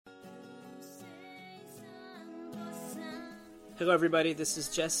Hello, everybody. This is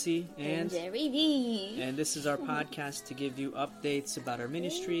Jesse and Jerry V. And this is our podcast to give you updates about our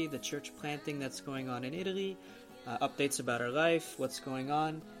ministry, the church planting that's going on in Italy, updates about our life, what's going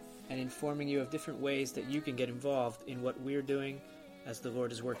on, and informing you of different ways that you can get involved in what we're doing as the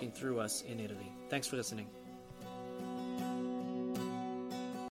Lord is working through us in Italy. Thanks for listening.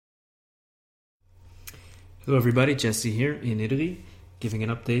 Hello, everybody. Jesse here in Italy, giving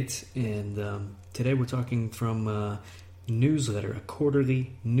an update. And today we're talking from newsletter, a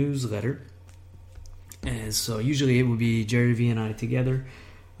quarterly newsletter. And so usually it would be Jerry V and I together,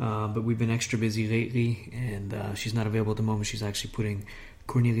 but we've been extra busy lately, and she's not available at the moment. She's actually putting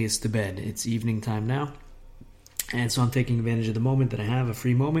Cornelius to bed. It's evening time now, and so I'm taking advantage of the moment that I have, a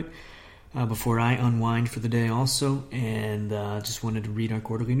free moment, before I unwind for the day also, and just wanted to read our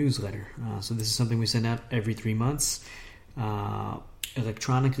quarterly newsletter. So this is something we send out every 3 months,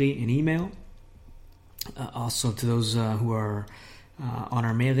 electronically in email. Also, to those who are on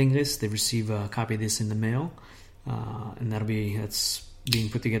our mailing list, they receive a copy of this in the mail, and that's being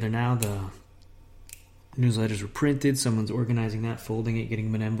put together now. The newsletters were printed. Someone's organizing that, folding it, getting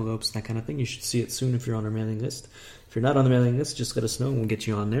them in envelopes, that kind of thing. You should see it soon if you're on our mailing list. If you're not on the mailing list, just let us know and we'll get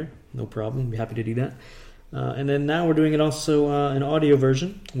you on there. No problem. We'll be happy to do that. And then now we're doing it also an audio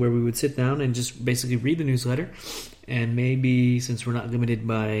version where we would sit down and just basically read the newsletter, and maybe, since we're not limited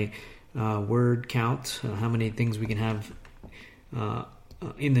by word count, how many things we can have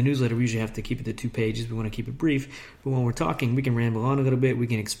in the newsletter, we usually have to keep it to 2 pages. We want to keep it brief, but when we're talking, we can ramble on a little bit, we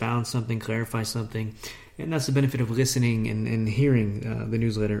can expound something, clarify something, and that's the benefit of listening and hearing the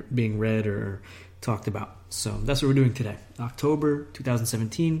newsletter being read or talked about. So that's what we're doing today. October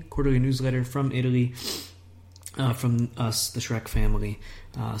 2017, quarterly newsletter from Italy, from us, the Shrek family,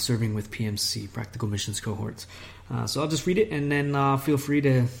 serving with PMC, Practical Missions Cohorts. So I'll just read it, and then feel free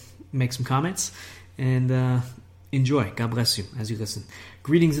to make some comments, and enjoy. God bless you as you listen.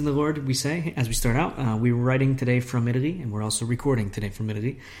 Greetings in the Lord, we say, as we start out. We're writing today from Italy, and we're also recording today from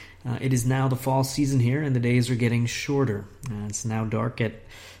Italy. It is now the fall season here, and the days are getting shorter. It's now dark at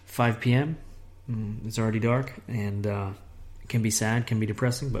 5 p.m. It's already dark, and it can be sad, can be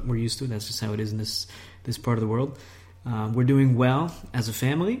depressing, but we're used to it. That's just how it is in this part of the world. We're doing well as a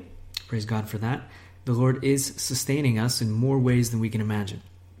family. Praise God for that. The Lord is sustaining us in more ways than we can imagine.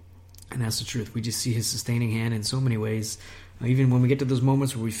 And that's the truth. We just see His sustaining hand in so many ways. Even when we get to those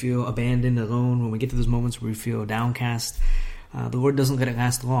moments where we feel abandoned, alone, when we get to those moments where we feel downcast, the Lord doesn't let it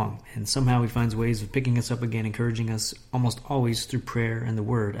last long. And somehow He finds ways of picking us up again, encouraging us almost always through prayer and the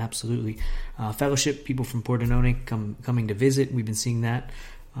Word, absolutely. Fellowship, people from Pordenone coming to visit. We've been seeing that.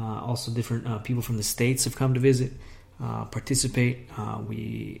 Also different people from the States have come to visit, participate.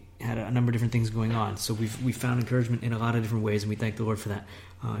 We had a number of different things going on. So we've found encouragement in a lot of different ways, and we thank the Lord for that,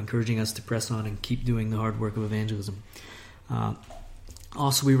 encouraging us to press on and keep doing the hard work of evangelism.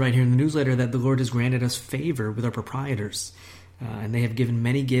 Also, we write here in the newsletter that the Lord has granted us favor with our proprietors, and they have given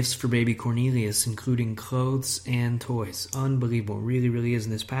many gifts for baby Cornelius, including clothes and toys. Unbelievable. Really, really is.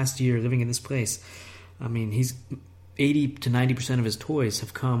 In this past year, living in this place, I mean, 80 to 90% of his toys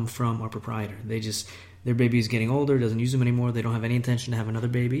have come from our proprietor. Their baby is getting older, doesn't use them anymore. They don't have any intention to have another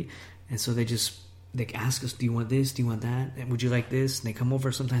baby. And so they ask us, do you want this? Do you want that? And would you like this? And they come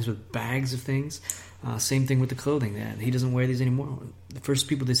over sometimes with bags of things. Same thing with the clothing. He doesn't wear these anymore. The first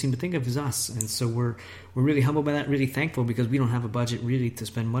people they seem to think of is us. And so we're really humbled by that, really thankful, because we don't have a budget really to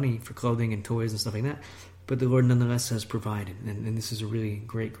spend money for clothing and toys and stuff like that. But the Lord nonetheless has provided. And this is a really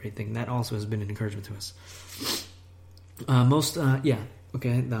great, great thing. That also has been an encouragement to us.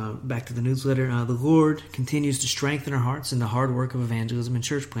 Back to the newsletter. The Lord continues to strengthen our hearts in the hard work of evangelism and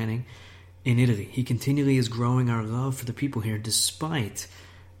church planting in Italy. He continually is growing our love for the people here despite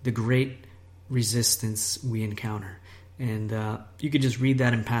the great resistance we encounter. And you could just read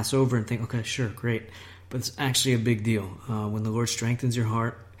that and pass over and think, okay, sure, great. But it's actually a big deal. When the Lord strengthens your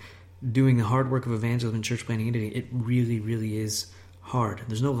heart, doing the hard work of evangelism and church planting in Italy, it really, really is hard.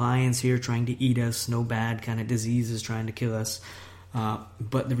 There's no lions here trying to eat us, no bad kind of diseases trying to kill us.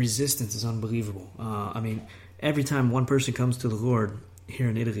 But the resistance is unbelievable. Every time one person comes to the Lord here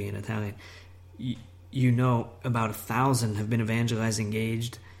in Italy in Italian, you know about 1,000 have been evangelized,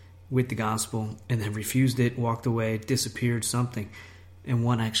 engaged with the gospel, and have refused it, walked away, disappeared, something, and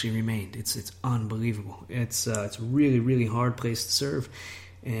one actually remained. It's unbelievable. It's a really, really hard place to serve,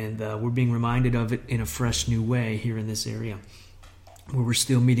 and we're being reminded of it in a fresh new way here in this area, where we're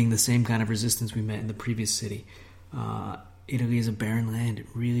still meeting the same kind of resistance we met in the previous city. Italy is a barren land. It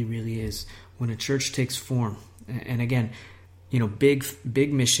really, really is. When a church takes form, and again,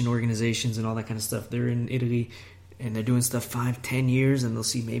 big mission organizations and all that kind of stuff, they're in Italy and they're doing stuff 5-10 years, and they'll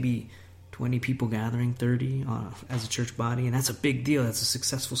see maybe 20 people gathering, 30 as a church body, and that's a big deal. That's a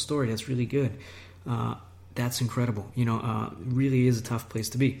successful story. That's really good. That's incredible. It really is a tough place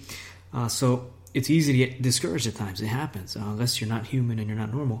to be. So it's easy to get discouraged at times. It happens, unless you're not human and you're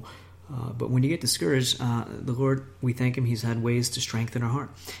not normal. But when you get discouraged, the Lord, we thank Him. He's had ways to strengthen our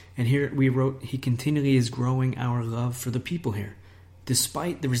heart. And here we wrote, He continually is growing our love for the people here,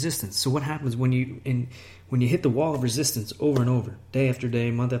 despite the resistance. So what happens when you hit the wall of resistance over and over, day after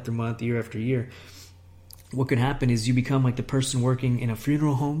day, month after month, year after year? What could happen is you become like the person working in a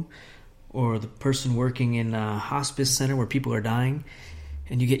funeral home or the person working in a hospice center where people are dying,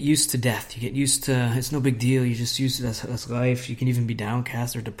 and you get used to death. You get used to, it's no big deal. You're just used to that's life. You can even be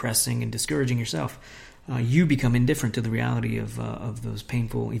downcast or depressing and discouraging yourself. You become indifferent to the reality of those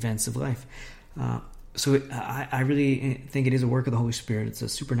painful events of life. So I really think it is a work of the Holy Spirit. It's a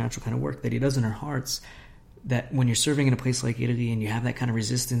supernatural kind of work that He does in our hearts, that when you're serving in a place like Italy and you have that kind of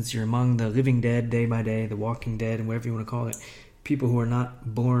resistance, you're among the living dead day by day, the walking dead, and whatever you want to call it, people who are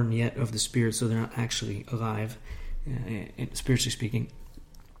not born yet of the Spirit, so they're not actually alive, spiritually speaking.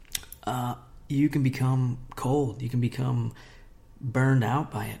 You can become cold. You can become burned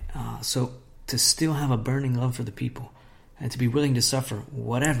out by it. So to still have a burning love for the people and to be willing to suffer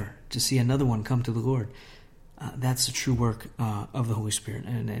whatever to see another one come to the Lord, that's the true work of the Holy Spirit.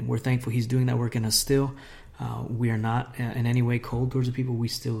 And we're thankful He's doing that work in us still. We are not in any way cold towards the people. We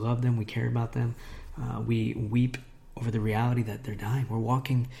still love them. We care about them. We weep over the reality that they're dying.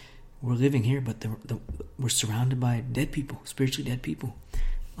 We're living here, but we're surrounded by dead people, spiritually dead people.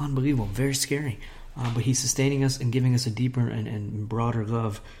 Unbelievable, very scary. But He's sustaining us and giving us a deeper and broader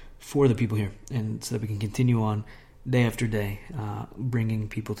love for the people here, and so that we can continue on day after day, bringing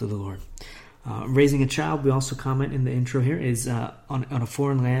people to the Lord. Raising a child, we also comment in the intro here, is on a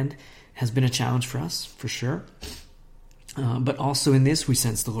foreign land has been a challenge for us, for sure. But also in this, we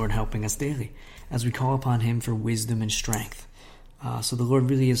sense the Lord helping us daily as we call upon Him for wisdom and strength. So the Lord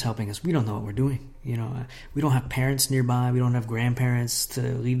really is helping us. We don't know what we're doing. We don't have parents nearby. We don't have grandparents to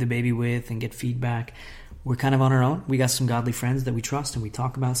leave the baby with and get feedback. We're kind of on our own. We got some godly friends that we trust, and we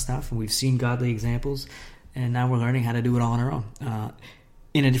talk about stuff, and we've seen godly examples, and now we're learning how to do it all on our own.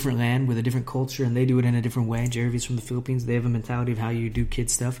 In a different land with a different culture, and they do it in a different way. Jeremy's from the Philippines. They have a mentality of how you do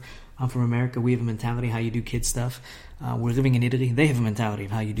kid stuff. I'm from America. We have a mentality how you do kid stuff. We're living in Italy. They have a mentality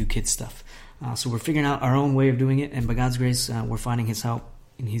of how you do kid stuff. So we're figuring out our own way of doing it, and by God's grace, we're finding His help,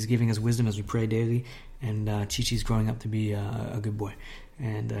 and He's giving us wisdom as we pray daily, and Chi-Chi's growing up to be a good boy,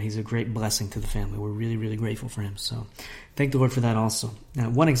 and he's a great blessing to the family. We're really, really grateful for him, so thank the Lord for that also. Now,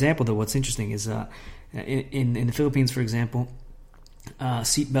 one example, though, what's interesting is in the Philippines, for example,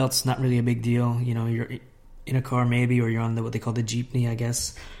 seatbelts, not really a big deal. You're in a car maybe, or you're on what they call the jeepney, I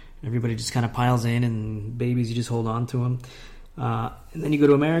guess. Everybody just kind of piles in, and babies, you just hold on to them. And then you go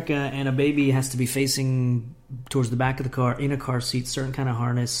to America, and a baby has to be facing towards the back of the car in a car seat, certain kind of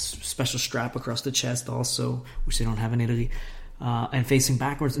harness, special strap across the chest also, which they don't have in Italy, and facing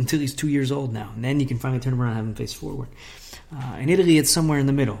backwards until he's 2 years old now. And then you can finally turn him around and have him face forward. In Italy, it's somewhere in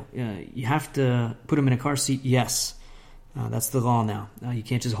the middle. You have to put him in a car seat, yes. That's the law now. You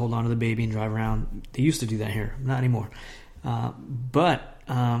can't just hold on to the baby and drive around. They used to do that here, not anymore. But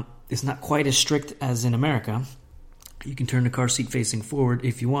it's not quite as strict as in America. You can turn the car seat facing forward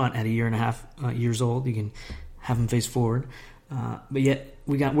if you want. At 1.5 years old, you can have them face forward. But yet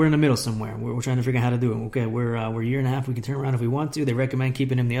we're in the middle somewhere. We're trying to figure out how to do it. Okay, we're 1.5 years. We can turn around if we want to. They recommend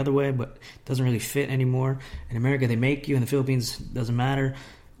keeping him the other way, but it doesn't really fit anymore. In America, they make you. In the Philippines, it doesn't matter.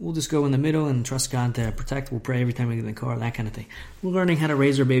 We'll just go in the middle and trust God to protect. We'll pray every time we get in the car, that kind of thing. We're learning how to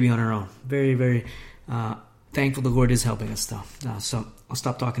raise our baby on our own. Very, very thankful the Lord is helping us, though. So I'll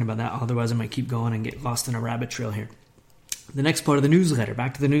stop talking about that. Otherwise, I might keep going and get lost in a rabbit trail here. The next part of the newsletter,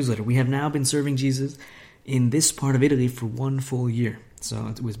 back to the newsletter. We have now been serving Jesus in this part of Italy for 1 full year.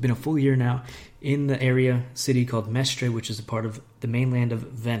 So it's been a full year now in the area city called Mestre, which is a part of the mainland of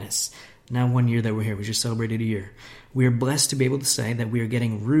Venice. Now 1 year that we're here. We just celebrated a year. We are blessed to be able to say that we are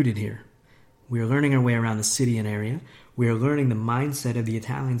getting rooted here. We are learning our way around the city and area. We are learning the mindset of the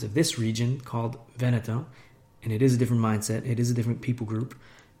Italians of this region called Veneto. And it is a different mindset. It is a different people group.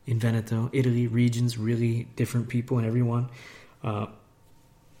 In Veneto, Italy, regions, really different people and everyone.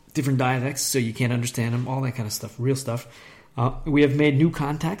 Different dialects, so you can't understand them, all that kind of stuff, real stuff. We have made new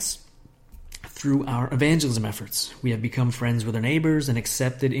contacts through our evangelism efforts. We have become friends with our neighbors and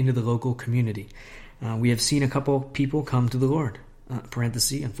accepted into the local community. We have seen a couple people come to the Lord.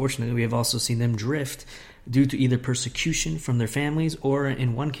 Unfortunately, we have also seen them drift due to either persecution from their families or,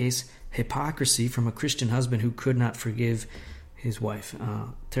 in one case, hypocrisy from a Christian husband who could not forgive his wife.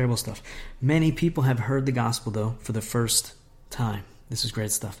 Terrible stuff. Many people have heard the gospel, though, for the first time. This is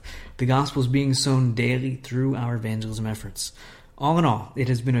great stuff. The gospel is being sown daily through our evangelism efforts. All in all, it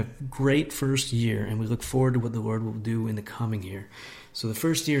has been a great first year, and we look forward to what the Lord will do in the coming year. So the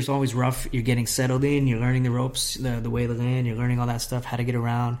first year is always rough. You're getting settled in. You're learning the ropes, the way of the land. You're learning all that stuff, how to get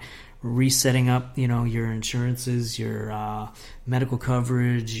around, resetting up, your insurances, your medical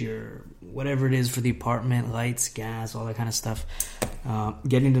coverage, your whatever it is for the apartment, lights, gas, all that kind of stuff.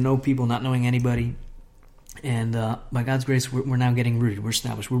 Getting to know people, not knowing anybody. And by God's grace, we're now getting rooted. We're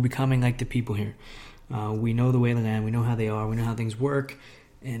established. We're becoming like the people here. We know the way of the land. We know how they are. We know how things work.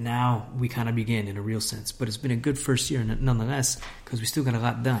 And now we kind of begin in a real sense. But it's been a good first year nonetheless, because we still got a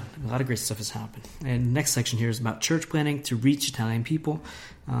lot done. A lot of great stuff has happened. And the next section here is about church planning to reach Italian people.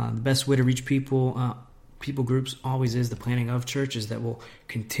 The best way to reach people groups always is the planning of churches that will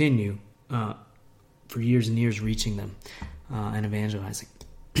continue for years and years reaching them and evangelizing.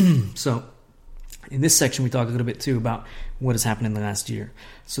 So in this section, we talk a little bit too about what has happened in the last year.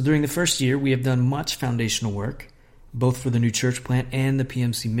 So during the first year, we have done much foundational work, both for the new church plant and the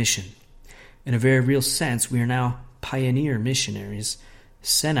PMC mission. In a very real sense, we are now pioneer missionaries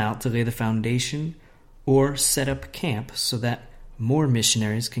sent out to lay the foundation or set up camp so that more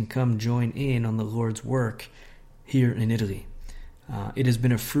missionaries can come join in on the Lord's work here in Italy. It has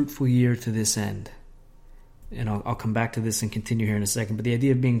been a fruitful year to this end. And I'll come back to this and continue here in a second. But the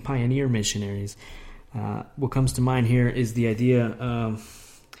idea of being pioneer missionaries, what comes to mind here is the idea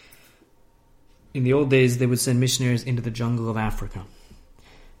of, in the old days, they would send missionaries into the jungle of Africa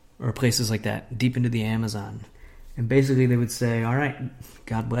or places like that, deep into the Amazon. And basically they would say, all right,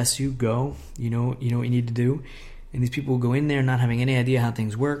 God bless you, go. You know what you need to do. And these people would go in there not having any idea how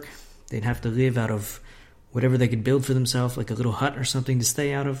things work. They'd have to live out of whatever they could build for themselves, like a little hut or something to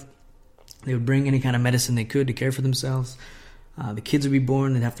stay out of. They would bring any kind of medicine they could to care for themselves. The kids would be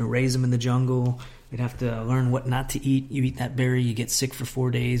born. They'd have to raise them in the jungle. They'd have to learn what not to eat. You eat that berry, you get sick for 4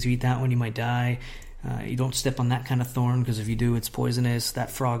 days. You eat that one, you might die. You don't step on that kind of thorn, because if you do, it's poisonous.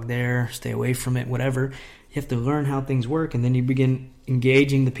 That frog there, stay away from it, whatever. You have to learn how things work, and then you begin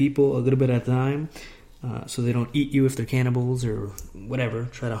engaging the people a little bit at a time so they don't eat you if they're cannibals or whatever,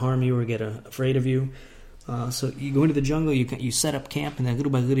 try to harm you or get afraid of you. So you go into the jungle, you set up camp, and then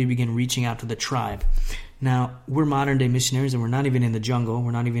little by little you begin reaching out to the tribe. Now, we're modern-day missionaries, and we're not even in the jungle.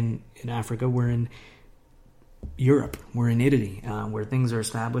 We're not even in Africa. We're in Europe. We're in Italy, where things are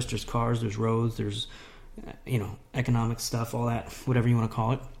established. There's cars, there's roads, there's, economic stuff, all that, whatever you want to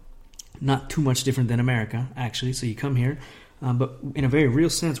call it. Not too much different than America, actually. So you come here. But in a very real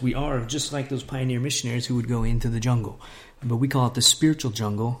sense, we are just like those pioneer missionaries who would go into the jungle. But we call it the spiritual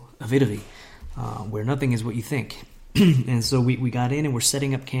jungle of Italy, where nothing is what you think. And so we got in and we're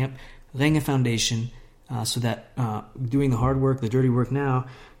setting up camp, laying a foundation, so that doing the hard work, the dirty work now,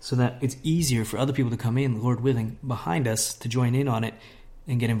 so that it's easier for other people to come in, Lord willing, behind us to join in on it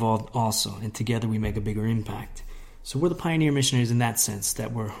and get involved also. And together we make a bigger impact. So we're the pioneer missionaries in that sense,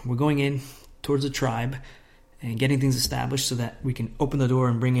 that we're going in towards a tribe and getting things established so that we can open the door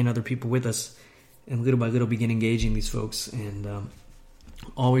and bring in other people with us and little by little begin engaging these folks and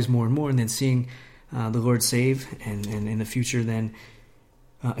always more and more, and then seeing the Lord save, and in the future then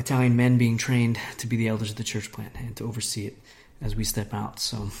Italian men being trained to be the elders of the church plant and to oversee it as we step out.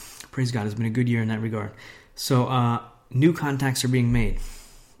 So praise God, it's been a good year in that regard. So new contacts are being made.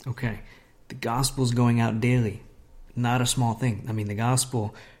 Okay, the gospel is going out daily. Not a small thing. I mean, the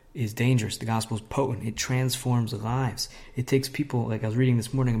gospel is dangerous. The gospel is potent. It transforms lives. It takes people, like I was reading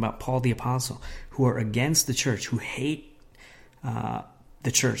this morning about Paul the Apostle, who are against the church, who hate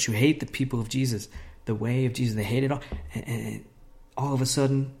the church, who hate the people of Jesus, the way of Jesus. They hate it all. And all of a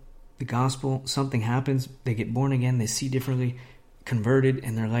sudden, the gospel, something happens. They get born again. They see differently, converted,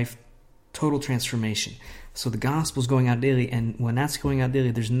 and their life, total transformation. So the gospel is going out daily, and when that's going out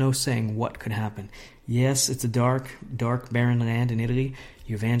daily, there's no saying what could happen. Yes, it's a dark, barren land in Italy.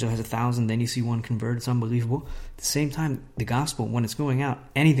 You evangelize 1,000, then you see one convert. It's unbelievable. At the same time, the gospel, when it's going out,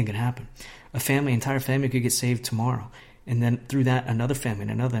 anything could happen. Entire family could get saved tomorrow. And then through that, another family,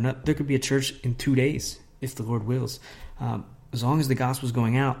 and another. There could be a church in 2 days, if the Lord wills. As long as the gospel is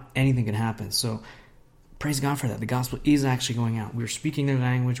going out, anything can happen. So praise God for that. The gospel is actually going out. We're speaking their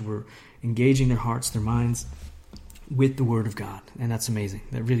language. We're engaging their hearts, their minds with the word of God. And that's amazing.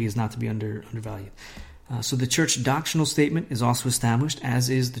 That really is not to be undervalued. So the church doctrinal statement is also established, as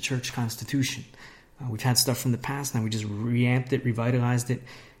is the church constitution. We've had stuff from the past. Now we just reamped it, revitalized it,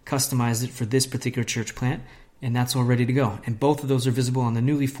 customized it for this particular church plant. And that's all ready to go. And both of those are visible on the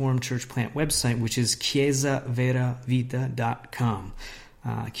newly formed church plant website, which is chiesaveravita.com.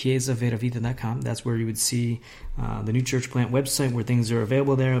 chiesaveravita.com. That's where you would see the new church plant website, where things are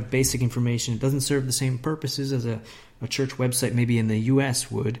available there, basic information. It doesn't serve the same purposes as a a church website maybe in the U.S.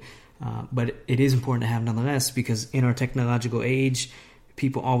 would. But it is important to have nonetheless, because in our technological age,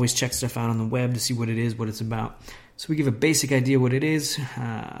 people always check stuff out on the web to see what it is, what it's about. So we give a basic idea what it is,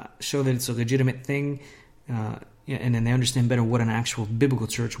 show that it's a legitimate thing, and then they understand better what an actual biblical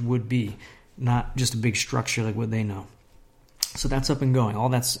church would be, not just a big structure like what they know. So that's up and going. All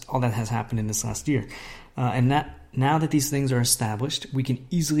that has happened in this last year. And that now that these things are established, we can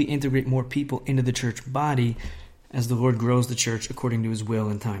easily integrate more people into the church body as the Lord grows the church according to his will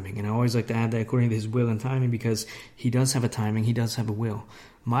and timing. And I always like to add that according to his will and timing, because he does have a timing, he does have a will.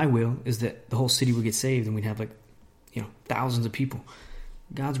 My will is that the whole city would get saved and we'd have thousands of people.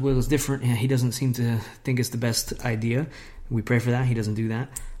 God's will is different, and he doesn't seem to think it's the best idea. We pray for that. He doesn't do that.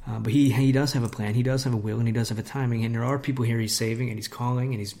 But he does have a plan. He does have a will, and he does have a timing. And there are people here he's saving, and he's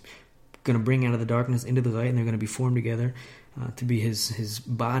calling, and he's going to bring out of the darkness into the light, and they're going to be formed together to be his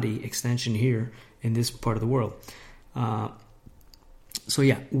body extension here in this part of the world.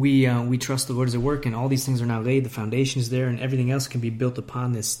 We trust the Lord is at work, and all these things are now laid. The foundation is there, and everything else can be built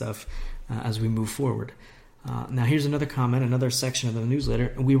upon this stuff as we move forward. Now here's another comment, another section of the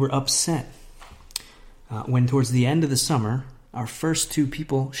newsletter. We were upset when towards the end of the summer, our first two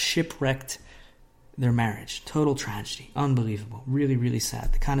people shipwrecked their marriage. Total tragedy. Unbelievable. Really, really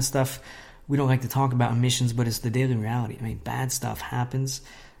sad. The kind of stuff we don't like to talk about in missions, but it's the daily reality. I mean, bad stuff happens.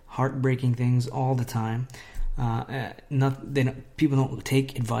 Heartbreaking things all the time. People don't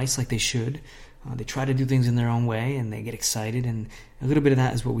take advice like they should. They try to do things in their own way, and they get excited, and a little bit of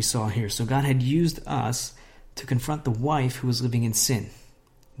that is what we saw here. So God had used us to confront the wife who was living in sin.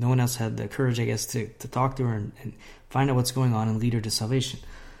 No one else had the courage, I guess, to talk to her and find out what's going on and lead her to salvation.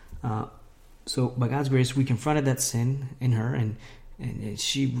 So by God's grace, we confronted that sin in her, and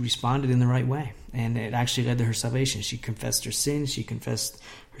she responded in the right way. And it actually led to her salvation. She confessed her sin. She confessed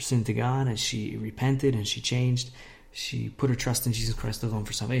her sin to God, and she repented, and she changed. She put her trust in Jesus Christ alone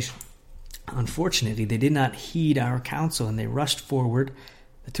for salvation. Unfortunately, they did not heed our counsel, and they rushed forward,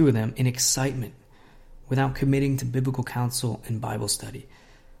 the two of them, in excitement, without committing to biblical counsel and Bible study.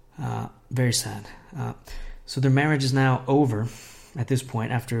 Very sad. So their marriage is now over at this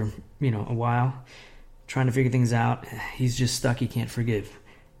point after, a while, trying to figure things out. He's just stuck. He can't forgive.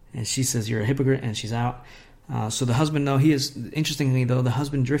 And she says, "You're a hypocrite," and she's out. So the husband, interestingly, the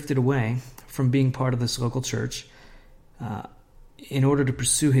husband drifted away from being part of this local church in order to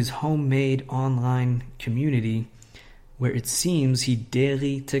pursue his homemade online community, where it seems he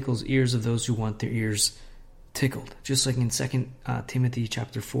daily tickles ears of those who want their ears tickled. Just like in 2 Timothy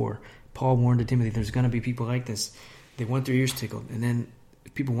chapter 4, Paul warned to Timothy, there's going to be people like this. They want their ears tickled. And then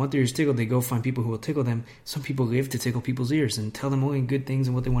if people want their ears tickled, they go find people who will tickle them. Some people live to tickle people's ears and tell them only good things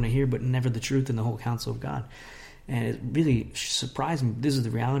and what they want to hear, but never the truth and the whole counsel of God. And it really surprised me. This is the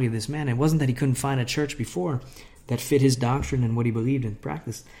reality of this man. It wasn't that he couldn't find a church before that fit his doctrine and what he believed and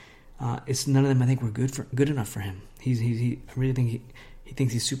practiced. It's none of them I think were good enough for him. I really think he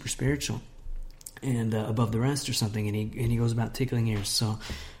thinks he's super spiritual and above the rest or something, and he goes about tickling ears. So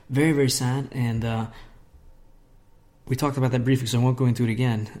very, very sad. And we talked about that briefly, so I won't go into it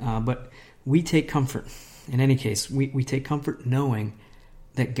again. But we take comfort. In any case, we take comfort knowing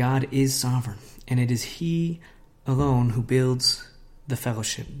that God is sovereign, and it is He alone who builds the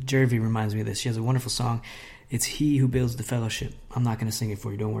fellowship. Jerry V reminds me of this. She has a wonderful song. It's He who builds the fellowship. I'm not going to sing it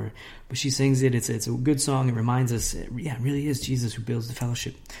for you, don't worry. But she sings it. It's a good song. It reminds us, it really is Jesus who builds the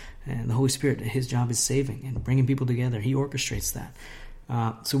fellowship. And the Holy Spirit, His job is saving and bringing people together. He orchestrates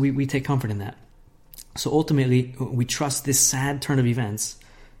that. So we take comfort in that. So ultimately, we trust this sad turn of events.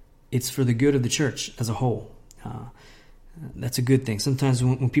 It's for the good of the church as a whole. That's a good thing. Sometimes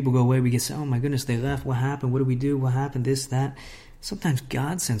when people go away, we get say, "Oh my goodness, they left. What happened? What do we do? What happened? This, that." Sometimes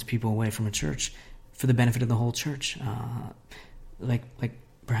God sends people away from a church for the benefit of the whole church. Like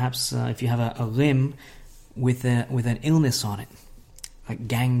perhaps if you have a limb with an illness on it, like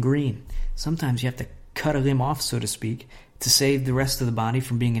gangrene. Sometimes you have to cut a limb off, so to speak, to save the rest of the body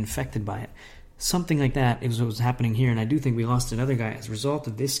from being infected by it. Something like that is what was happening here, and I do think we lost another guy as a result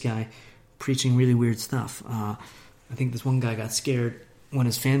of this guy preaching really weird stuff. I think this one guy got scared when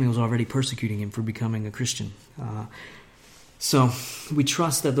his family was already persecuting him for becoming a Christian. So we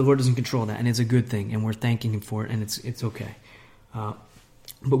trust that the Lord doesn't control that, and it's a good thing, and we're thanking Him for it, and it's okay.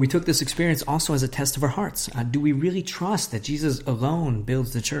 But we took this experience also as a test of our hearts. Do we really trust that Jesus alone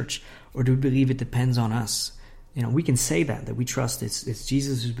builds the church, or do we believe it depends on us? We can say that we trust it's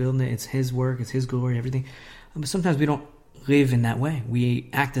Jesus who's building it, it's His work, it's His glory, everything. But sometimes we don't live in that way. We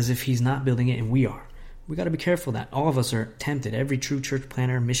act as if He's not building it, and we are. We got to be careful that all of us are tempted. Every true church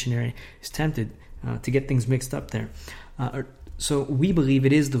planner, missionary is tempted to get things mixed up there. So we believe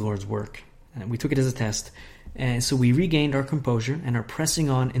it is the Lord's work. And we took it as a test, And so we regained our composure and are pressing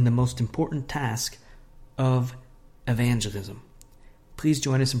on in the most important task of evangelism. Please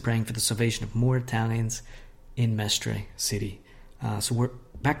join us in praying for the salvation of more Italians in Mestre City. So we're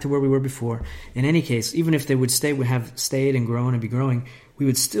back to where we were before. In any case, even if they would have stayed and grown and be growing, we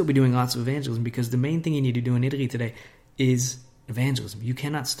would still be doing lots of evangelism, because the main thing you need to do in Italy today is evangelism. You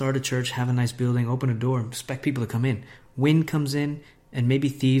cannot start a church, have a nice building, open a door, and expect people to come in. Wind comes in, and maybe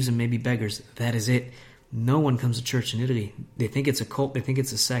thieves and maybe beggars. That is it. No one comes to church in Italy. They think it's a cult. They think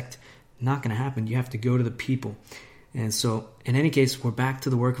it's a sect. Not going to happen. You have to go to the people. And so, in any case, we're back to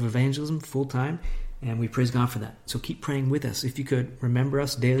the work of evangelism full time, and we praise God for that. So keep praying with us. If you could, remember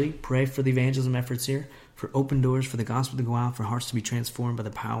us daily. Pray for the evangelism efforts here, for open doors, for the gospel to go out, for hearts to be transformed by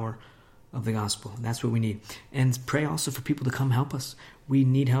the power of the gospel. That's what we need. And pray also for people to come help us. We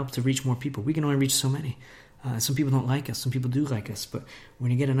need help to reach more people. We can only reach so many. Some people don't like us. Some people do like us. But when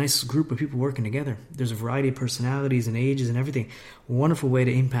you get a nice group of people working together, there's a variety of personalities and ages and everything. A wonderful way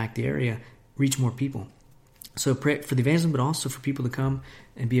to impact the area, reach more people. So pray for the evangelism, but also for people to come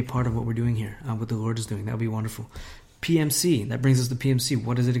and be a part of what we're doing here, what the Lord is doing. That would be wonderful. PMC, that brings us to PMC.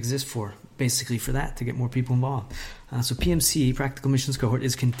 What does it exist for? Basically for that, to get more people involved. So PMC, Practical Missions Cohort,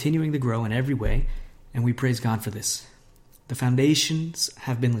 is continuing to grow in every way, and we praise God for this. The foundations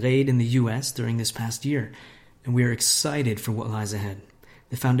have been laid in the U.S. during this past year, and we are excited for what lies ahead.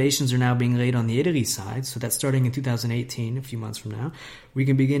 The foundations are now being laid on the Italy side, so that starting in 2018, a few months from now, we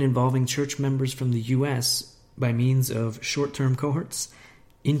can begin involving church members from the U.S. by means of short-term cohorts,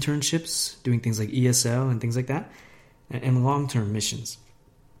 internships, doing things like ESL and things like that, and long-term missions.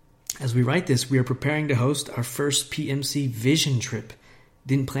 As we write this, we are preparing to host our first PMC Vision Trip.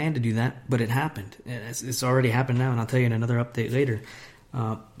 Didn't plan to do that, but it happened. It's already happened now, and I'll tell you in another update later.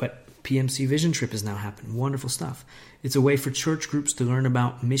 But PMC Vision Trip has now happened. Wonderful stuff. It's a way for church groups to learn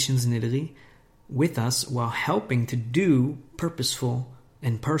about missions in Italy with us while helping to do purposeful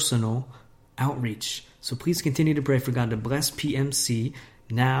and personal outreach. So please continue to pray for God to bless PMC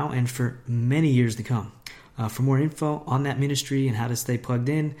now and for many years to come. For more info on that ministry and how to stay plugged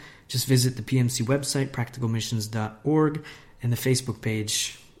in, just visit the PMC website, practicalmissions.org, and the Facebook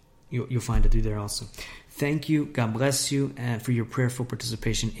page. You'll find it through there also. Thank you. God bless you for your prayerful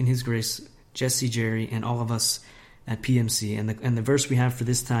participation in His grace, Jesse, Jerry, and all of us at PMC. And the verse we have for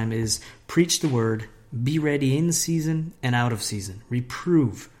this time is, preach the word, be ready in season and out of season.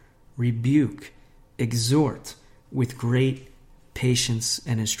 Reprove, rebuke, exhort with great patience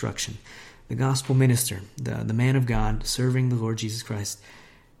and instruction. The gospel minister, the man of God serving the Lord Jesus Christ,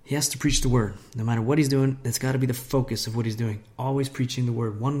 he has to preach the word. No matter what he's doing, that's got to be the focus of what he's doing. Always preaching the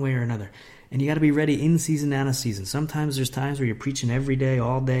word one way or another. And you got to be ready in season and out of season. Sometimes there's times where you're preaching every day,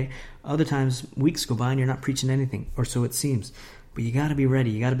 all day. Other times, weeks go by and you're not preaching anything, or so it seems. But you got to be ready.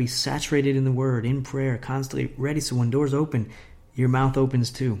 You got to be saturated in the word, in prayer, constantly ready. So when doors open, your mouth opens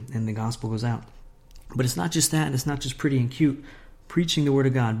too, and the gospel goes out. But it's not just that, and it's not just pretty and cute. Preaching the word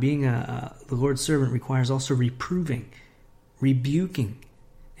of God, being the Lord's servant, requires also reproving, rebuking,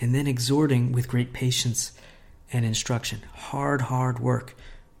 and then exhorting with great patience and instruction. Hard work.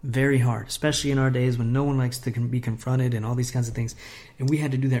 Very hard, especially in our days when no one likes to be confronted and all these kinds of things. And we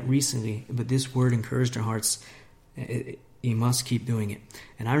had to do that recently, but this word encouraged our hearts. You must keep doing it.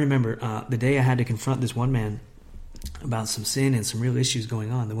 And I remember the day I had to confront this one man about some sin and some real issues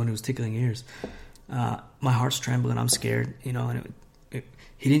going on, the one who was tickling ears. My heart's trembling. I'm scared, and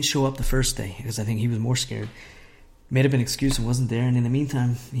he didn't show up the first day because I think he was more scared. Made up an excuse and wasn't there. And in the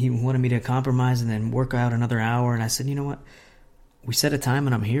meantime, he wanted me to compromise and then work out another hour. And I said, you know what? We set a time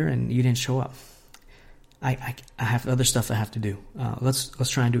and I'm here and you didn't show up. I have other stuff I have to do. Let's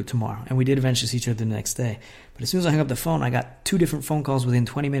try and do it tomorrow. And we did eventually see each other the next day. But as soon as I hung up the phone, I got 2 different phone calls within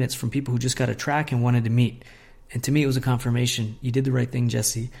 20 minutes from people who just got a track and wanted to meet. And to me, it was a confirmation. You did the right thing,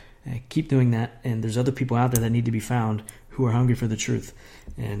 Jesse. Keep doing that. And there's other people out there that need to be found who are hungry for the truth.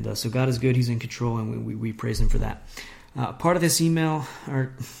 And so God is good. He's in control, and we praise Him for that. Part of this email,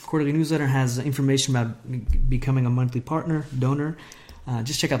 our quarterly newsletter, has information about becoming a monthly partner, donor.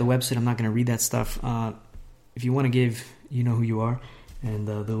 Just check out the website. I'm not going to read that stuff. If you want to give, you know who you are, and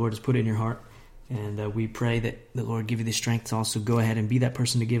the Lord has put it in your heart. And we pray that the Lord give you the strength to also go ahead and be that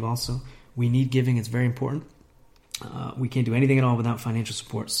person to give also. We need giving. It's very important. We can't do anything at all without financial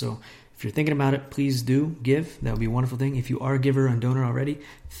support. So if you're thinking about it, please do give. That would be a wonderful thing. If you are a giver and donor already,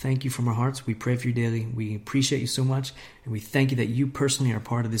 thank you from our hearts. We pray for you daily. We appreciate you so much. And we thank you that you personally are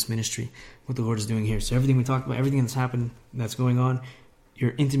part of this ministry, what the Lord is doing here. So everything we talked about, everything that's happened, that's going on,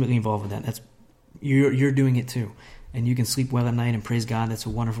 you're intimately involved with that. You're doing it too. and you can sleep well at night and praise God. That's a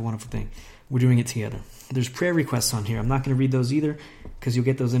wonderful, wonderful thing. We're doing it together. There's prayer requests on here. I'm not going to read those either because you'll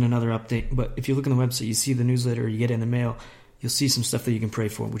get those in another update. But if you look on the website, you see the newsletter, or you get it in the mail, you'll see some stuff that you can pray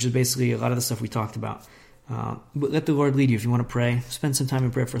for, which is basically a lot of the stuff we talked about. But let the Lord lead you. If you want to pray, spend some time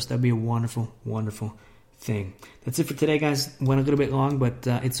in prayer for us. That'd be a wonderful, wonderful thing. That's it for today, guys. Went a little bit long, but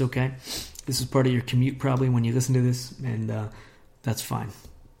it's okay. This is part of your commute probably when you listen to this, and that's fine.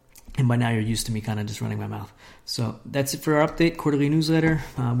 And by now you're used to me kind of just running my mouth. So that's it for our update, quarterly newsletter.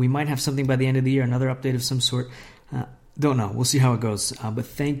 We might have something by the end of the year, another update of some sort. Don't know. We'll see how it goes. But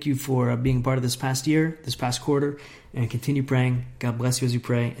thank you for being part of this past year, this past quarter, and continue praying. God bless you as you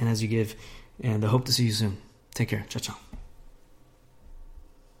pray and as you give. And I hope to see you soon. Take care. Ciao, ciao.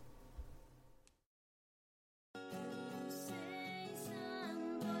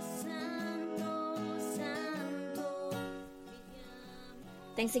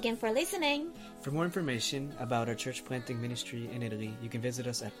 Thanks again for listening. For more information about our church planting ministry in Italy, you can visit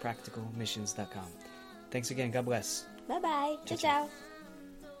us at practicalmissions.com. Thanks again. God bless. Bye-bye. Ciao, ciao.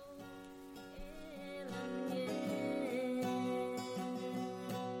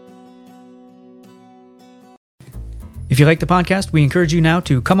 If you like the podcast, we encourage you now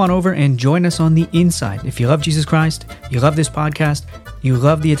to come on over and join us on the inside. If you love Jesus Christ, you love this podcast, you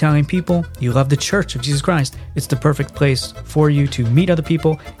love the Italian people, you love the Church of Jesus Christ, it's the perfect place for you to meet other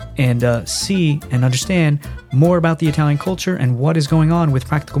people and see and understand more about the Italian culture and what is going on with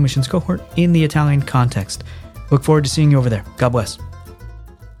Practical Missions Cohort in the Italian context. Look forward to seeing you over there. God bless.